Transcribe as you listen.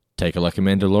Take It Like a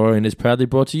Mandalorian is proudly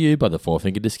brought to you by the Four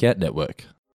Finger Discount Network.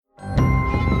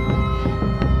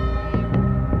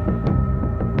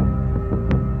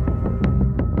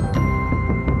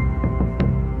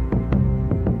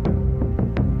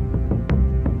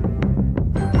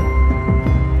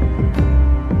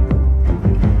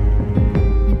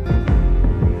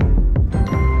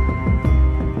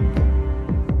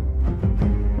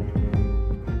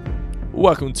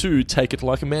 Welcome to Take It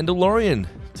Like a Mandalorian.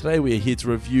 Today we are here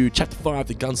to review Chapter 5,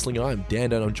 The Gunslinger. I'm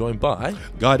Dando and I'm joined by...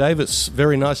 Guy Davis.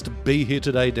 Very nice to be here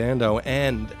today, Dando.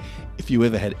 And if you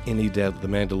ever had any doubt that The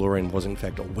Mandalorian was in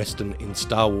fact a Western in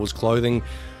Star Wars clothing,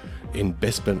 in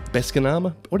Beskar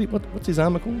armor? What's his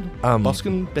armor called?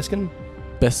 Beskar?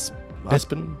 Bespin's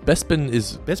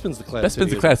the Cloud City.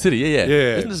 Bespin's the Cloud City, yeah.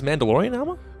 Yeah. Isn't this Mandalorian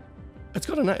armor? It's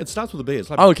got a name. It starts with a B. It's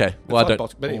like, Oh, okay. Well, like I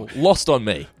don't... but anyway. Lost on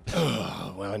me.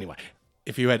 Well, anyway.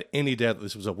 If you had any doubt that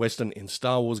this was a Western in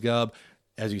Star Wars garb,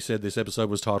 as you said, this episode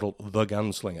was titled The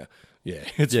Gunslinger. Yeah,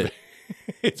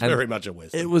 it's very much a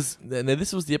Western.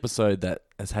 This was the episode that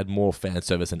has had more fan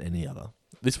service than any other.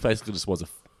 This basically just was it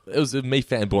was me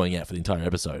fanboying out for the entire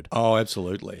episode. Oh,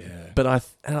 absolutely, yeah. But I've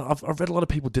read a lot of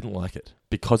people didn't like it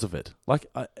because of it. Like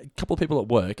a couple of people at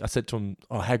work, I said to them,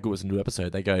 "Oh, how good was the new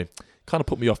episode?" They go, "Kind of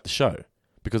put me off the show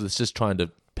because it's just trying to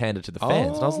pander to the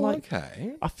fans." And I was like,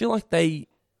 okay. I feel like they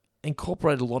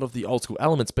incorporated a lot of the old school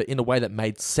elements, but in a way that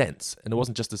made sense. And it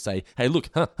wasn't just to say, "Hey, look,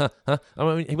 huh." I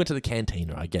mean, he went to the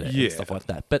cantina, I get it, and stuff like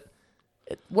that. But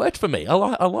it worked for me. I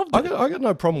loved it. I got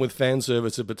no problem with fan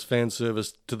service if it's fan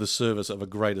service to the service of a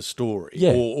greater story,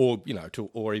 or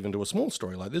or even to a small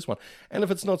story like this one. And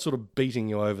if it's not sort of beating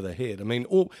you over the head, I mean,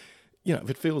 or if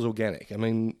it feels organic. I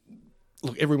mean,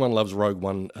 look, everyone loves Rogue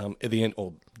One at the end,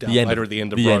 or later at the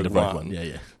end of Rogue One.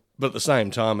 Yeah. But at the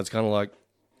same time, it's kind of like,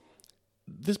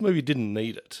 this movie didn't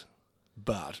need it,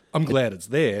 but I'm glad it's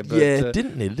there. But, it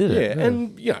didn't need it, did it? Yeah,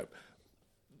 and,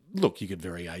 look, you could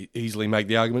very easily make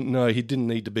the argument, no, he didn't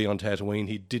need to be on Tatooine.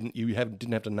 You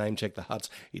didn't have to name check the huts.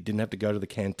 He didn't have to go to the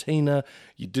cantina.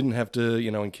 You didn't have to,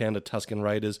 encounter Tusken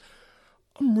Raiders.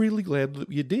 I'm really glad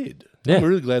that you did. Yeah. I'm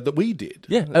really glad that we did.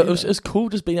 Yeah, it was cool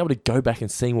just being able to go back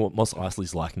and seeing what Mos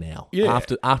Eisley's like now,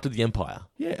 after the Empire.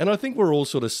 Yeah, and I think we're all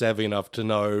sort of savvy enough to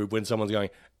know when someone's going,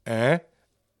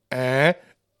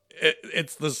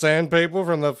 it's the Sand People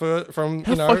from the first, How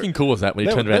fucking cool was that when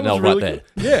you turned around and they were really right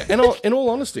there? Yeah, and in all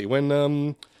honesty, when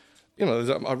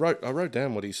I wrote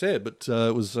down what he said, but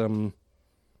it was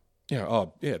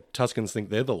Tuskens think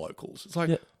they're the locals. It's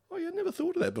like, oh yeah, I never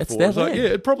thought of that before. It's their land.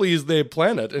 Like, it probably is their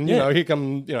planet, and here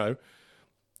come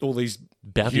all these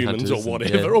bounty humans hunters or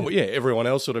whatever, everyone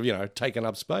else sort of taking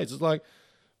up space. It's like,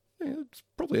 it's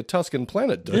probably a Tusken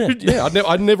planet, dude. Yeah,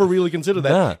 I'd never really considered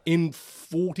that in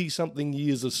 40-something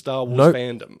years of Star Wars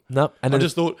fandom. Nope. And I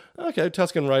just thought, okay,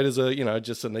 Tusken Raiders are,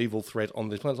 just an evil threat on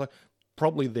this planet. It's like,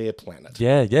 probably their planet.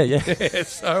 Yeah.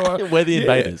 So, we're the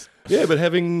invaders. Yeah, but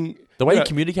having... The way he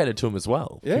communicated to him as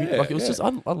well. Yeah. It was just, I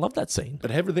love that scene.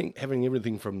 But having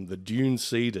everything from the Dune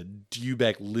Sea to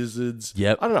dewback lizards.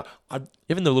 Yep. I don't know.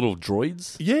 Even the little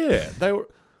droids. Yeah, they were...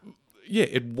 Yeah,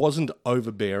 it wasn't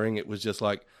overbearing. It was just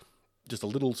like... Just a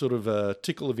little sort of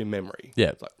tickle of your memory. Yeah,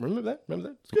 it's like, remember that?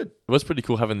 It's good. It was pretty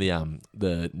cool having the young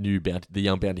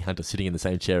bounty hunter sitting in the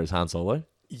same chair as Han Solo.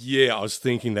 Yeah, I was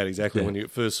thinking that exactly when you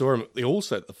first saw him.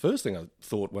 The first thing I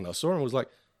thought when I saw him was like,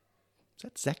 is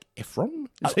that Zac Efron?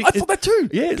 I thought that too.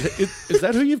 Yeah, is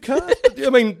that who you've cast?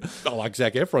 I mean, I like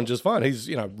Zac Efron just fine. He's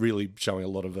really showing a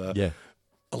lot of a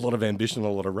lot of ambition,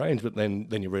 a lot of range. But then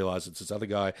you realise it's this other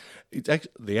guy.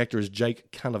 The actor is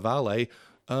Jake Cannavale.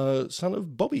 Son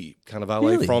of Bobby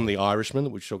Cannavale from The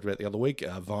Irishman, which we talked about the other week,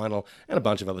 Vinyl, and a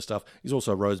bunch of other stuff. He's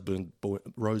also Rose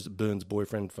Byrne's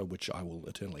boyfriend, for which I will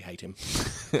eternally hate him.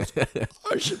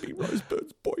 I should be Rose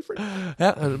Byrne's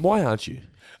boyfriend. Why aren't you?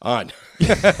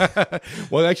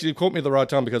 Well, actually, it caught me at the right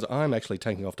time because I'm actually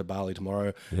taking off to Bali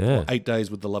tomorrow for 8 days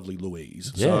with the lovely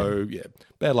Louise. Yeah. So,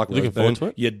 bad luck, Looking forward to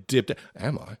it? You dipped.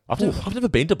 Am I? I've never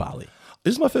been to Bali.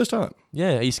 This is my first time.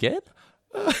 Yeah, are you scared?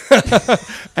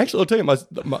 Actually, I'll tell you, my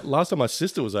last time my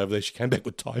sister was over there, she came back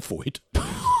with typhoid. But,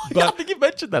 I think you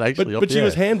mentioned that actually. But she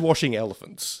was hand washing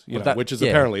elephants, which is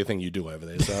apparently a thing you do over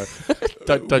there. So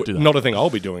don't do that. Not a thing I'll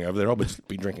be doing over there. I'll just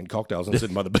be drinking cocktails and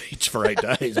sitting by the beach for 8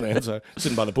 days, man. So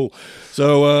sitting by the pool.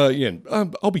 So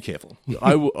I'll be careful.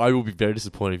 I will be very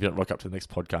disappointed if you don't rock up to the next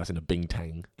podcast in a Bing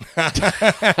Tang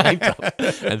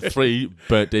and 3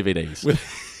 burnt DVDs.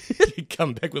 You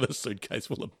come back with a suitcase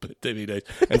full of DVDs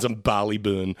and some Bali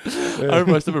burn. I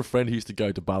almost have a friend who used to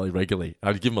go to Bali regularly.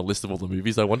 I'd give him a list of all the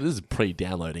movies I wanted. This is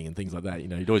pre-downloading and things like that. You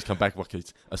know, he'd always come back with like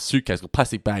a suitcase, a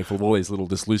plastic bag full of all these little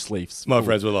just loose leaves. My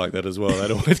friends were like that as well.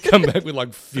 They'd always come back with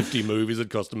like 50 movies that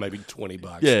cost them maybe $20.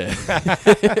 Yeah.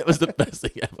 It was the best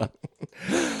thing ever.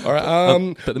 All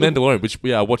right. But The Mandalorian, which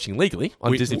we are watching legally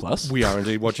on Disney Plus. We are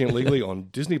indeed watching it legally on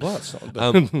Disney Plus.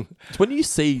 When you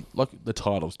see like the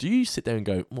titles, do you sit there and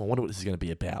go, I wonder what this is going to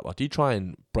be about? Like, do you try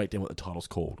and break down what the title's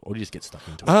called, or do you just get stuck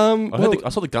into it? I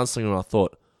saw the Gunslinger and I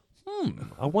thought,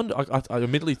 I wonder. I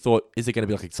immediately thought, is it going to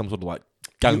be like some sort of like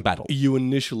gun battle? You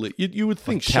initially, you would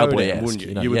think like showdown, wouldn't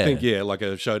you? You would think, like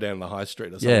a showdown in the high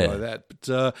street or something like that.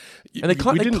 But and it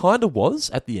kind of was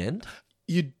at the end.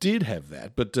 You did have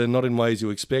that, but not in ways you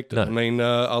expected. No. I mean,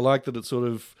 I like that it sort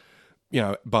of,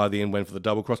 by the end went for the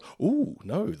double cross. Ooh,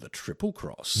 no, the triple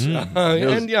cross.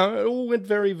 And, it all went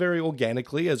very, very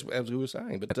organically, as we were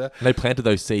saying. But they planted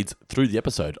those seeds through the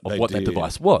episode of what that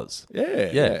device was.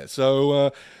 Yeah.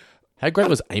 So... how great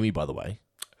was Amy, by the way?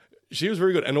 She was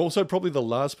very good, and also probably the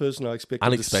last person I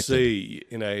expected to see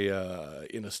in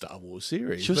a Star Wars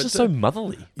series. She was just so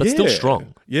motherly, but still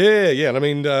strong. Yeah. And I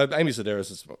mean, Amy Sedaris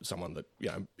is someone that,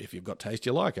 if you've got taste,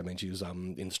 you like. I mean, she was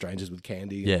in Strangers with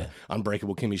Candy, and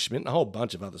Unbreakable Kimmy Schmidt, and a whole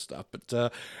bunch of other stuff.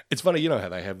 But it's funny, how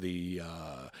they have the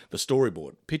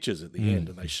storyboard pictures at the end,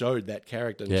 and they showed that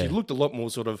character, and she looked a lot more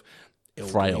sort of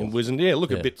frail, and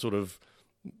a bit sort of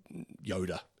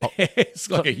Yoda.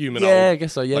 It's like a human. I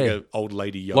guess so. Yeah, like an old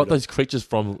lady Yoda. Like those creatures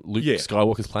from Luke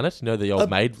Skywalker's planet. The old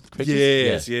maid creatures.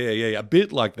 Yes, yeah, a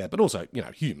bit like that, but also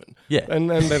human. Yeah, and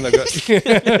then they've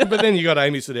got, but then you got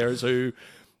Amy Sedaris who,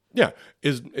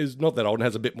 is not that old and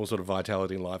has a bit more sort of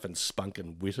vitality in life and spunk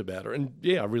and wit about her. And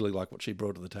I really like what she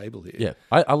brought to the table here. Yeah,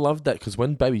 I loved that because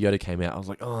when Baby Yoda came out, I was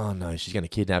like, oh no, she's going to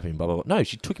kidnap him. Blah blah blah. No,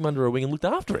 she took him under her wing and looked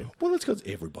after him. Well, that's because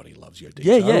everybody loves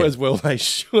Yoda. As well they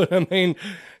should. I mean.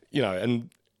 And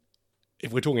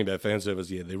if we're talking about fan service,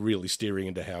 they're really steering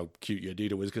into how cute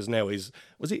Yodito is because now has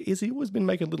he always been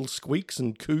making little squeaks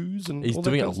and coos and he's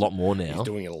doing it a lot more now. He's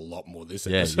doing it a lot more this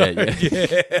episode.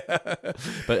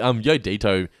 But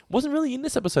Yodito wasn't really in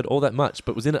this episode all that much,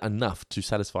 but was in it enough to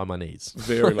satisfy my needs.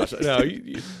 Very much. No,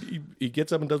 he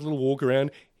gets up and does a little walk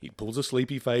around. He pulls a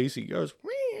sleepy face. He goes.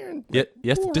 Yeah, he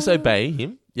has to disobey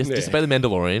him. He has to disobey the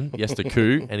Mandalorian. He has to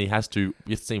coo, and you have to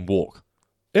see him walk.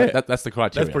 Yeah, that's the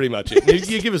criteria. That's pretty much it.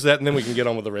 You give us that, and then we can get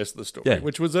on with the rest of the story,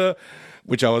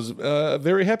 which I was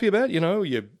very happy about.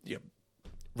 You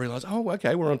realise,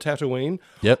 okay, we're on Tatooine.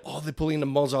 Yep. Oh, they're pulling into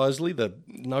Mos Eisley, the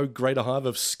no greater hive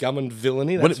of scum and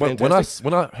villainy. That's fantastic.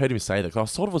 When I heard him say that, 'cause I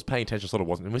sort of was paying attention, sort of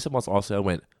wasn't. And we said Mos Eisley, I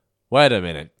went, wait a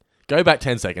minute. Go back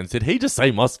 10 seconds. Did he just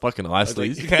say Mos fucking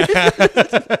Eisley?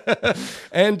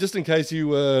 And just in case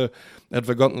you had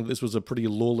forgotten that this was a pretty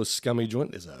lawless, scummy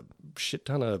joint, there's a shit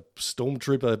ton of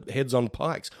stormtrooper heads on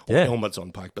pikes, or helmets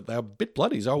on pikes, but they're a bit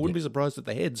bloody, so I wouldn't be surprised if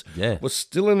the heads were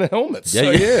still in the helmets.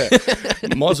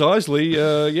 Mos Eisley,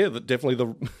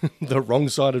 definitely the wrong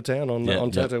side of town on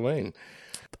Tatooine.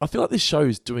 I feel like this show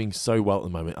is doing so well at the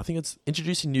moment. I think it's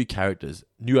introducing new characters,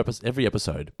 every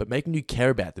episode, but making you care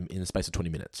about them in the space of 20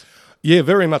 minutes. Yeah,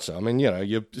 very much so. I mean,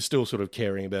 you're still sort of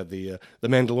caring about the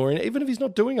Mandalorian, even if he's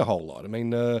not doing a whole lot. I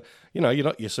mean,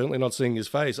 you're certainly not seeing his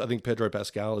face. I think Pedro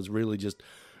Pascal is really just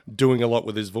doing a lot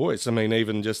with his voice. I mean,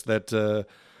 even just that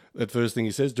first thing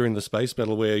he says during the space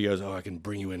battle where he goes, I can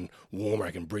bring you in warm, or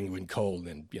I can bring you in cold.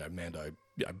 And then, Mando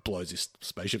blows his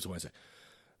spaceships away and says,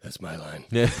 that's my line.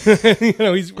 Yeah.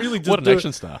 He's really just... What an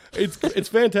action star. It's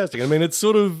fantastic. I mean, it's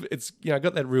got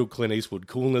that real Clint Eastwood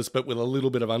coolness, but with a little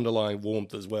bit of underlying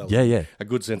warmth as well. Yeah. A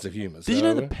good sense of humour. Did you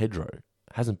know that Pedro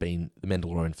hasn't been the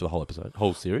Mandalorian for the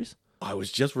whole series? I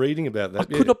was just reading about that. I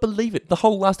could not believe it. The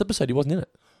whole last episode, he wasn't in it.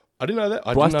 I didn't know that.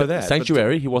 I didn't know that.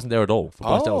 Sanctuary, he wasn't there at all for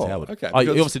Bryce Dallas Howard. Okay. He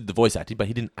obviously did the voice acting, but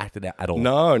he didn't act it out at all.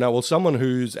 No. Well, someone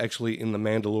who's actually in the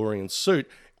Mandalorian suit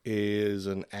is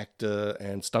an actor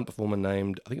and stunt performer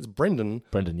named, I think it's Brendan.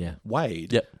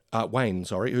 Wade. Yep. Wayne,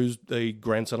 who's the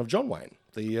grandson of John Wayne.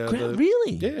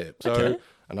 Really? Yeah. So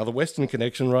another Western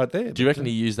connection right there. Do you reckon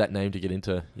he used that name to get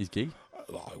into his gig?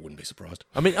 I wouldn't be surprised.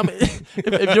 I mean,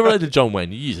 if you're related to John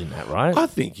Wayne, you're using that, right? I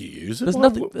think you use it.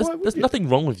 There's nothing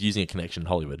wrong with using a connection in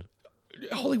Hollywood.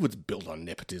 Hollywood's built on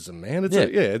nepotism, man.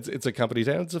 It's a company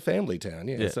town. It's a family town.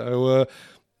 Yeah. So,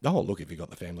 look, if you got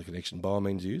the family connection, by all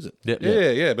means, use it.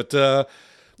 Yeah. But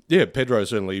Pedro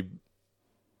certainly,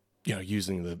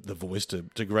 using the voice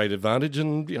to great advantage,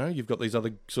 and you've got these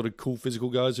other sort of cool physical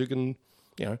guys who can,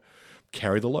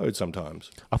 carry the load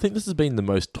sometimes. I think this has been the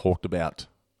most talked about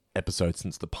episode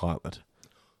since the pilot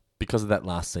because of that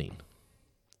last scene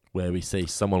where we see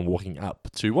someone walking up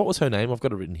to, what was her name? I've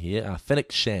got it written here.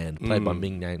 Fennec Shand, played by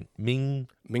Ming-Na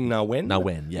Wen. Na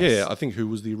Wen, yes. Yeah, I think who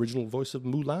was the original voice of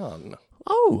Mulan.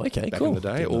 Oh, okay, back cool. in the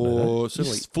day, or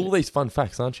certainly You're full of these fun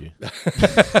facts, aren't you?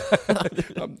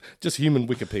 Just human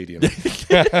Wikipedia.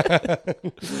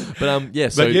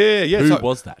 But so who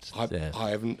was that?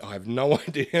 I have no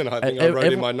idea, and I think I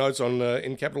wrote in my notes on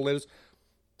in capital letters.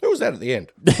 Who was that at the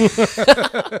end?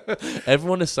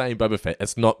 Everyone is saying Boba Fett.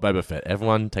 It's not Boba Fett.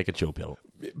 Everyone take a chill pill.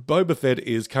 Boba Fett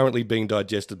is currently being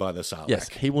digested by the Sarlacc. Yes,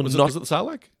 he will was not. Was it the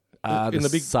Sarlacc? In the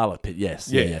big Sarlacc pit,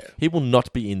 yes. Yeah. Yeah. He will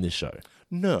not be in this show.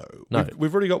 No.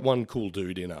 We've already got one cool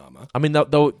dude in armor. I mean, they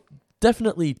were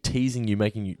definitely teasing you,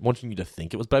 wanting you to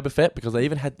think it was Boba Fett, because they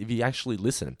even had, if you actually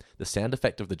listen, the sound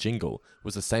effect of the jingle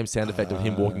was the same sound effect of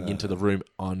him walking into the room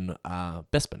on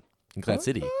Bespin in Cloud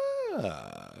City.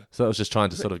 So I was just trying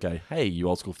to sort of go, hey, you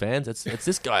old school fans, it's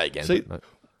this guy again. See,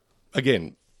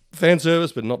 again, fan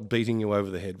service, but not beating you over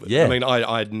the head with it. I mean,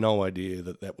 I had no idea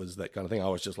that was that kind of thing. I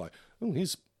was just like, oh,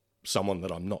 here's someone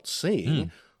that I'm not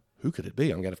seeing. Who could it be?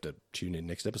 I'm going to have to tune in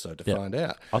next episode to find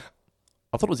out.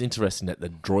 I thought it was interesting that the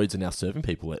droids are now serving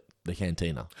people at the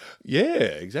cantina. Yeah,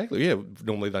 exactly. Yeah,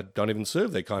 normally they don't even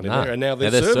serve their kind in there, and now they're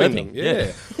serving them.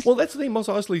 Yeah. Well, that's the thing. Mos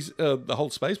Eisley's the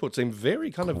whole spaceport seemed very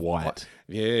kind of quiet.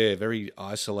 Very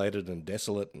isolated and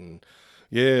desolate, and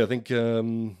I think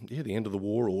the end of the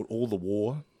war or all the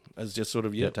war has just sort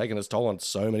of taken its toll on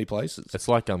so many places. It's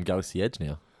like Galaxy Edge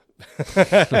now.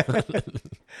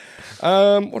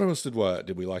 What else did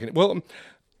we like in it? Well,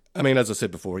 I mean, as I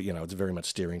said before, it's very much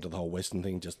steering to the whole Western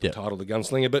thing, just the title, The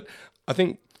Gunslinger. But I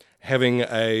think having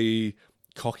a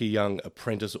cocky young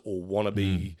apprentice or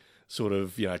wannabe sort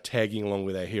of, tagging along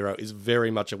with our hero is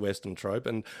very much a Western trope.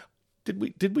 And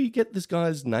did we get this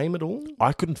guy's name at all?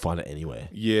 I couldn't find it anywhere.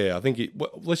 Yeah, I think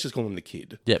let's just call him the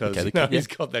Kid. Yeah, okay, the Kid, he's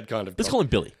got that kind of. Let's call him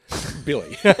Billy.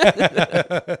 Billy.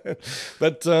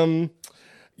 But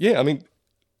I mean,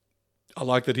 I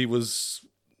like that he was,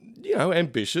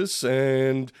 ambitious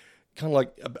and kind of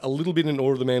like a little bit in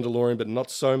awe of the Mandalorian, but not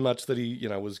so much that he,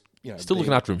 was, still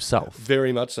looking after himself.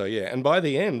 Very much so, yeah. And by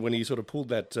the end, when he sort of pulled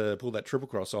that triple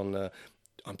cross on,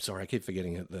 I'm sorry, I keep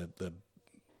forgetting the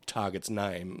target's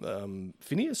name.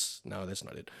 Phineas? No, that's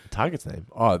not it. Target's name?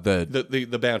 Oh,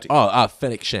 the bounty. Oh,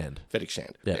 Fennec Shand. Fennec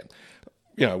Shand.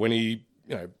 Yeah. When he,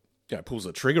 pulls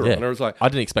the trigger on her, it's like, I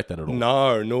didn't expect that at all.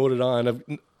 No, nor did I.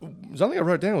 And something I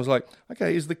wrote down was like,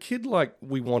 okay, is the Kid like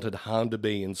we wanted Han to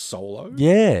be in Solo?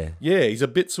 Yeah. Yeah, he's a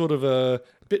bit sort of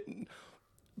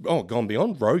gone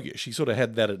beyond roguish. He sort of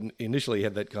had that, initially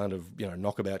had that kind of,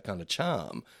 knockabout kind of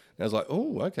charm. And I was like,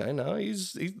 oh, okay, no,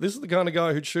 this is the kind of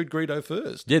guy who'd shoot Greedo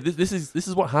first. Yeah, this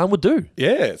is what Han would do.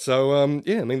 Yeah, so, I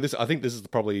mean, I think this is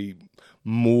probably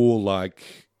more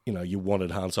like, you wanted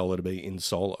Han Solo to be in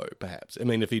Solo, perhaps. I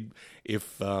mean,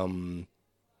 if Alden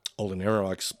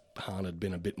Ehrenreich's Han had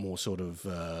been a bit more sort of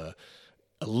a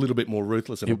little bit more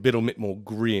ruthless and a bit more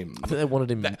grim, I think they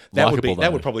wanted him.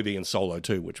 That would probably be in Solo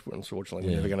too, which unfortunately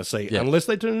we're never going to see unless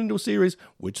they turn it into a series,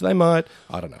 which they might.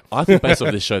 I don't know. I think based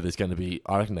on this show, there's going to be.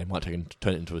 I reckon they might turn it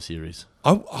into a series.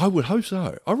 I would hope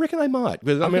so. I reckon they might.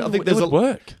 Because, I think there's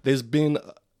work. There's been.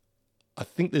 I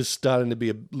think there's starting to be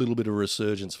a little bit of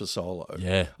resurgence for Solo.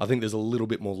 Yeah. I think there's a little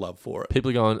bit more love for it.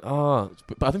 People are going,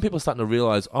 but I think people are starting to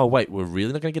realise, wait, we're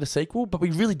really not going to get a sequel? But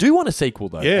we really do want a sequel,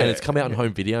 though. Yeah. And it's come out on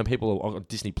home video, and people are on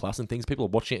Disney Plus and things. People are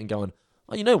watching it and going,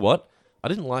 oh, you know what? I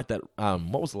didn't like that.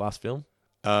 What was the last film?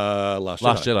 Last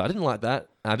Jedi. I didn't like that.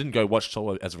 I didn't go watch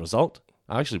Solo as a result.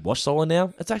 I actually watch Solo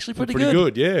now. It's actually pretty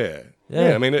good. Yeah.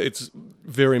 I mean, it's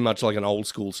very much like an old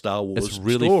school Star Wars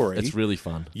story. It's really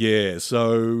fun. Yeah.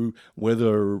 So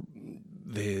whether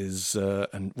there's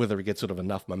whether it gets sort of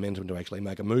enough momentum to actually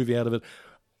make a movie out of it,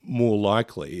 more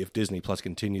likely if Disney Plus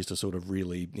continues to sort of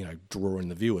really draw in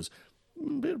the viewers, it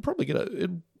would probably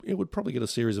get a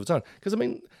series of its own. Because I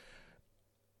mean.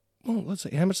 Well, let's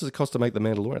see. How much does it cost to make The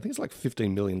Mandalorian? I think it's like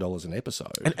 $15 million an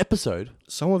episode. An episode?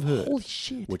 So I've heard. Holy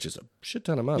shit. Which is a shit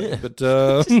ton of money. Yeah. But,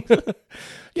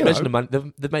 imagine the money.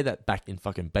 They've made that back in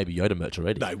fucking Baby Yoda merch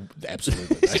already. No,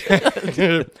 absolutely.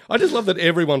 I just love that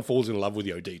everyone falls in love with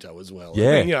Yodito as well.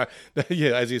 Yeah. I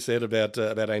mean, as you said about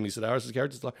Amy Sedaris'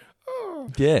 character, it's like,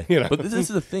 yeah. But this is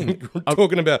the thing.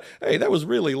 Talking about, hey, that was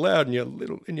really loud in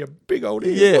your big old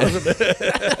ears, wasn't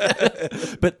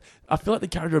it? But I feel like the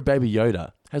character of Baby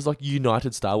Yoda has like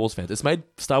united Star Wars fans. It's made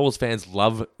Star Wars fans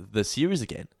love the series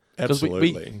again.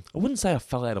 Absolutely. I wouldn't say I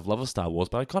fell out of love of Star Wars,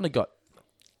 but I kind of got.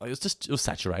 Like, it was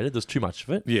saturated. There's too much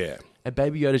of it. Yeah. And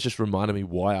Baby Yoda just reminded me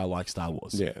why I like Star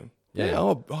Wars. Yeah. Yeah.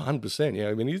 Oh, 100%. Yeah.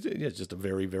 I mean, he's just a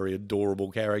very, very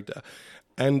adorable character.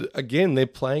 And again, they're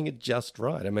playing it just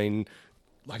right. I mean,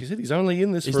 like I said, he's only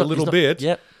in this for a little bit.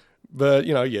 Yep. But,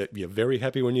 you're very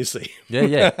happy when you see him.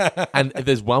 Yeah. And if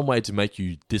there's one way to make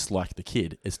you dislike the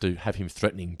kid is to have him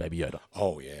threatening Baby Yoda.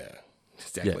 Oh, yeah.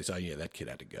 Exactly. Yeah. So, that kid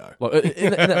had to go. Well,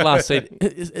 in that last scene,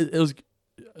 it was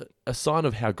a sign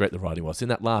of how great the writing was. In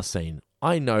that last scene,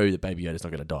 I know that Baby Yoda's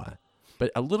not going to die.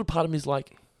 But a little part of me is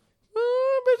like,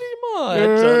 but he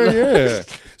might. Yeah.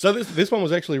 So this one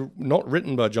was actually not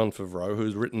written by Jon Favreau,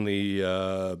 who's written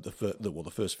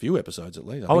the first few episodes at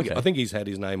least. I think he's had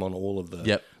his name on all of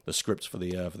the scripts for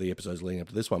the episodes leading up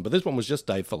to this one. But this one was just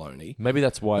Dave Filoni. Maybe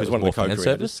that's why it was one more fan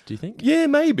service. Do you think? Yeah,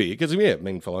 maybe because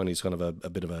Filoni's kind of a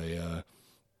bit of a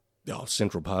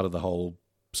central part of the whole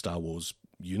Star Wars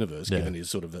universe, given his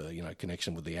sort of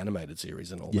connection with the animated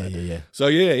series and all that. Yeah. So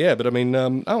but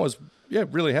I was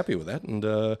really happy with that, and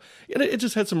it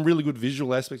just had some really good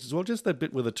visual aspects as well. Just that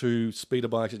bit where the two speeder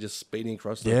bikes are just speeding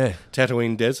across the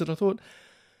Tatooine desert. I thought,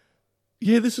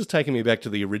 this is taking me back to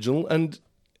the original, and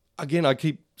again, I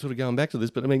keep sort of going back to this,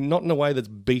 but not in a way that's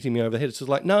beating me over the head. It's just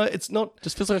like, no, it's not.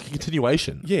 Just feels like a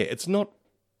continuation. Yeah, it's not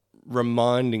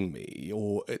reminding me,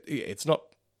 or it's not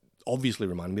obviously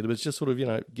reminding me, but it's just sort of,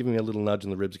 giving me a little nudge in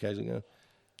the ribs occasionally.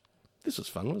 This was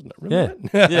fun, wasn't it? Remember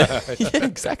that? Yeah,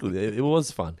 exactly. It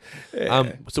was fun.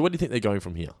 Yeah. So what do you think they're going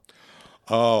from here?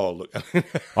 Oh, look.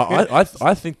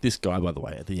 I think this guy, by the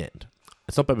way, at the end,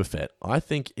 it's not Boba Fett. I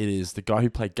think it is the guy who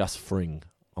played Gus Fring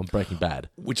on Breaking Bad.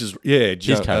 Which is,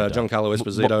 Giancarlo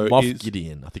Esposito. Moff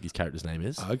Gideon, I think his character's name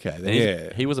is. Okay,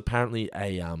 then, He was apparently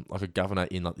a governor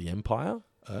in the Empire.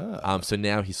 So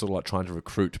now he's sort of trying to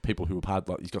recruit people who are part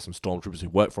of, he's got some stormtroopers who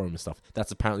work for him and stuff.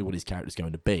 That's apparently what his character's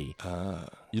going to be.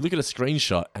 You look at a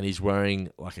screenshot and he's wearing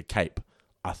a cape.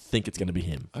 I think it's going to be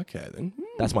him. Okay, then.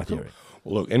 That's my theory.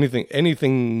 Well, look,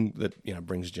 anything that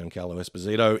brings Giancarlo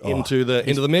Esposito into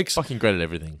the mix. Fucking great at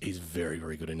everything. He's very,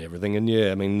 very good in everything.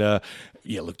 And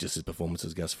look, just his performance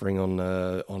as Gus Fring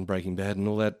on Breaking Bad and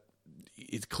all that.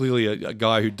 It's clearly a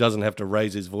guy who doesn't have to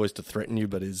raise his voice to threaten you,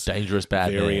 but is dangerous,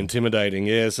 bad, very intimidating.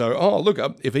 Yeah. So, look,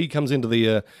 if he comes into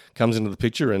the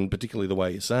picture, and particularly the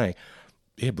way you say,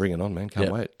 bring it on, man.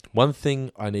 Can't wait. One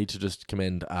thing I need to just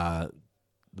commend The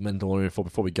Mandalorian for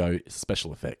before we go is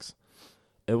special effects.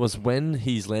 It was when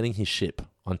he's landing his ship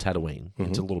on Tatooine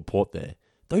into a little port there.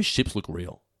 Those ships look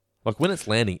real. When it's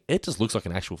landing, it just looks like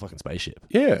an actual fucking spaceship.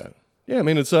 Yeah. Yeah.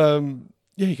 It's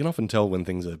you can often tell when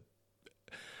things are.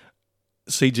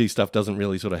 CG stuff doesn't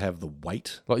really sort of have the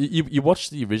weight. You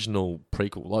watch the original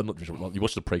prequel, not the original, you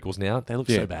watch the prequels now, they look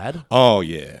so bad. Oh,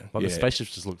 yeah. The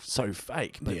spaceships just look so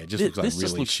fake. But it just looks like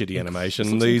really shitty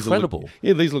animation. These incredible.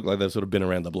 These look like they've sort of been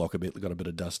around the block a bit. They've got a bit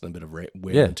of dust and a bit of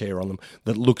wear and tear on them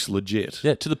that looks legit.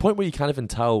 Yeah, to the point where you can't even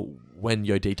tell when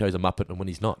Yodito's a Muppet and when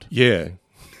he's not. Yeah.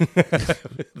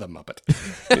 The Muppet.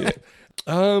 Yeah.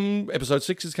 Episode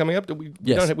 6 is coming up. We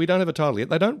don't have a title yet.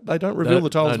 They don't reveal the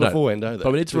titles beforehand, do they?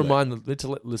 But we need to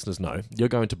let listeners know you're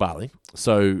going to Bali.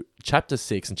 So Chapter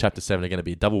 6 and Chapter 7 are going to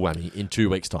be a double whammy in 2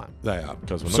 weeks' time. They are.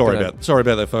 Sorry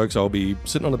about that, folks. I'll be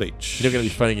sitting on the beach. You're going to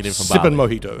be phoning it in from Sipping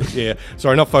Bali. mojitos. Yeah.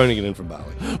 Sorry, not phoning it in from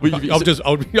Bali.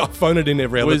 I'll phone it in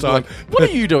every other time. What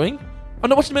are you doing? I'm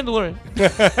not watching The Mandalorian.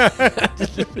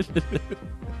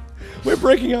 We're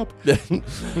breaking up.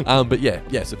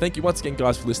 So thank you once again,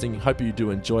 guys, for listening. Hope you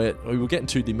do enjoy it. We will get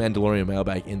into the Mandalorian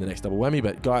mailbag in the next double whammy,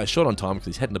 but guys, short on time because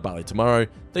he's heading to Bali tomorrow.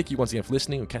 Thank you once again for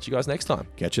listening. We'll catch you guys next time.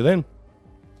 Catch you then.